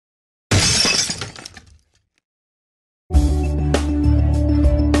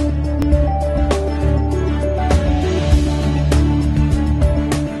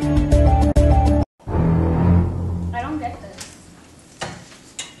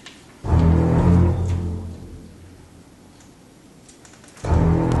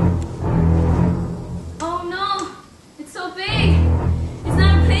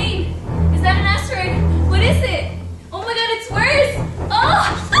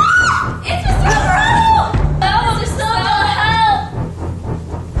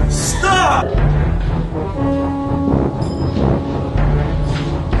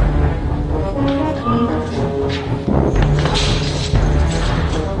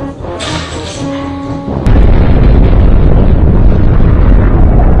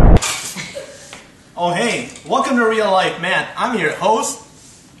Like Math. I'm your host,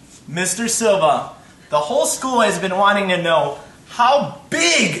 Mr. Silva. The whole school has been wanting to know how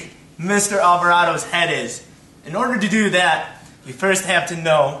big Mr. Alvarado's head is. In order to do that, we first have to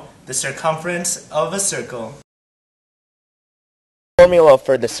know the circumference of a circle. The formula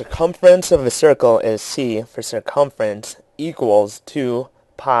for the circumference of a circle is C for circumference equals 2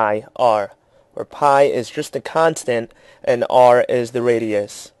 pi r, where pi is just a constant and r is the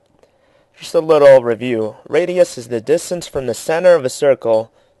radius. Just a little review. Radius is the distance from the center of a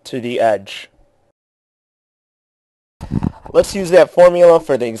circle to the edge. Let's use that formula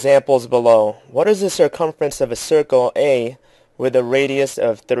for the examples below. What is the circumference of a circle A with a radius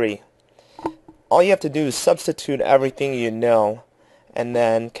of 3? All you have to do is substitute everything you know and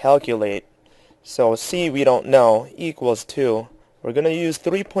then calculate. So C we don't know equals 2. We're going to use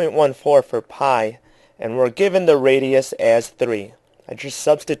 3.14 for pi, and we're given the radius as 3. I just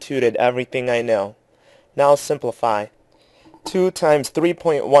substituted everything I know. Now simplify. 2 times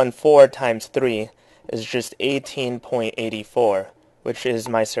 3.14 times 3 is just 18.84, which is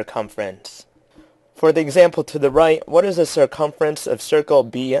my circumference. For the example to the right, what is the circumference of circle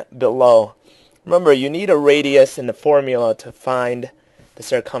B below? Remember, you need a radius in the formula to find the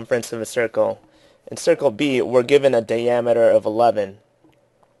circumference of a circle. In circle B, we're given a diameter of 11.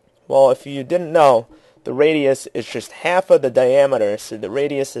 Well, if you didn't know, the radius is just half of the diameter, so the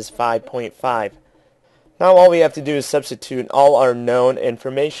radius is 5.5. Now all we have to do is substitute all our known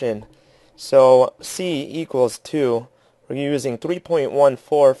information. So C equals 2. We're using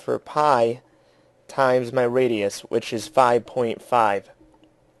 3.14 for pi times my radius, which is 5.5.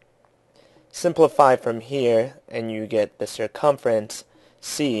 Simplify from here, and you get the circumference,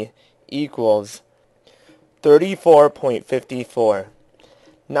 C, equals 34.54.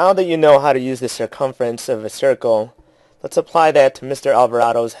 Now that you know how to use the circumference of a circle, let's apply that to Mr.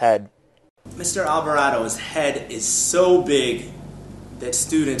 Alvarado's head. Mr. Alvarado's head is so big that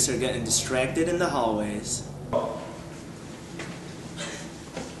students are getting distracted in the hallways.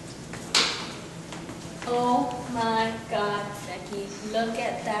 Oh my God, Becky, look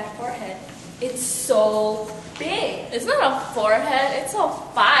at that forehead. It's so big. It's not a forehead, it's a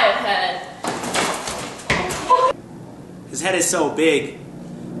 5-head. His head is so big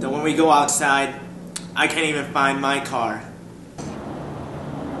that when we go outside, I can't even find my car.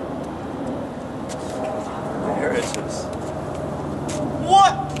 Where is this?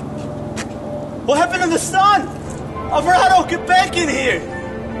 What? What happened to the sun? Alvarado, get back in here!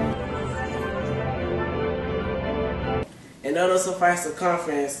 In order to find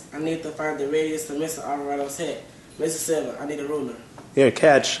circumference, I need to find the radius of Mr. Alvarado's head. Mr. Silva, I need a ruler. Here,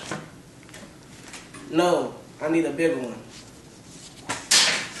 catch. No, I need a bigger one.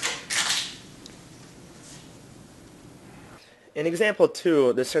 In example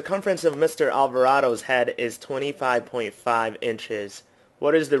 2, the circumference of Mr. Alvarado's head is 25.5 inches.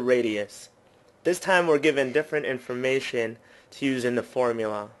 What is the radius? This time we're given different information to use in the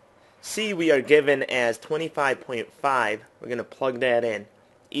formula. C we are given as 25.5, we're going to plug that in,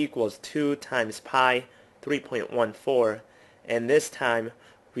 equals 2 times pi 3.14, and this time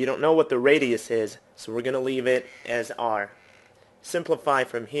we don't know what the radius is, so we're going to leave it as r. Simplify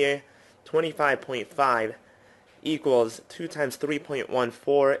from here, 25.5 equals 2 times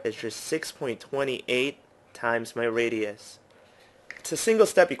 3.14 is just 6.28 times my radius. It's a single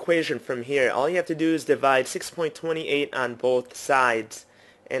step equation from here. All you have to do is divide 6.28 on both sides,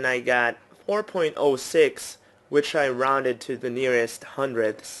 and I got 4.06, which I rounded to the nearest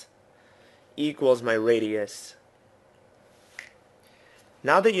hundredths, equals my radius.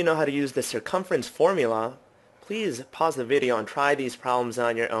 Now that you know how to use the circumference formula, please pause the video and try these problems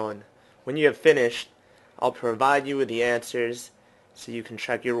on your own. When you have finished, I'll provide you with the answers so you can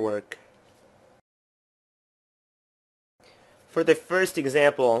check your work. For the first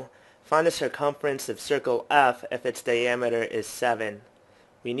example, find the circumference of circle F if its diameter is 7.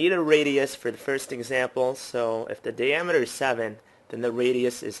 We need a radius for the first example, so if the diameter is 7, then the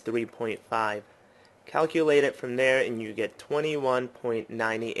radius is 3.5. Calculate it from there and you get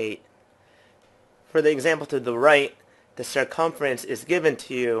 21.98. For the example to the right, the circumference is given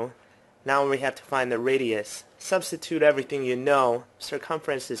to you. Now we have to find the radius. Substitute everything you know.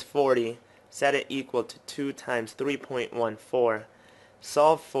 Circumference is 40. Set it equal to 2 times 3.14.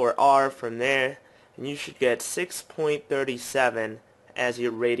 Solve for r from there, and you should get 6.37 as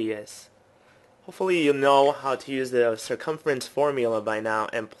your radius. Hopefully you'll know how to use the circumference formula by now,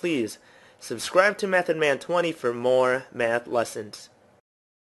 and please subscribe to Mathodman 20 for more math lessons.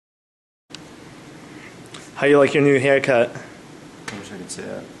 How you like your new haircut? I wish I could say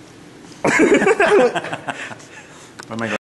that. What am I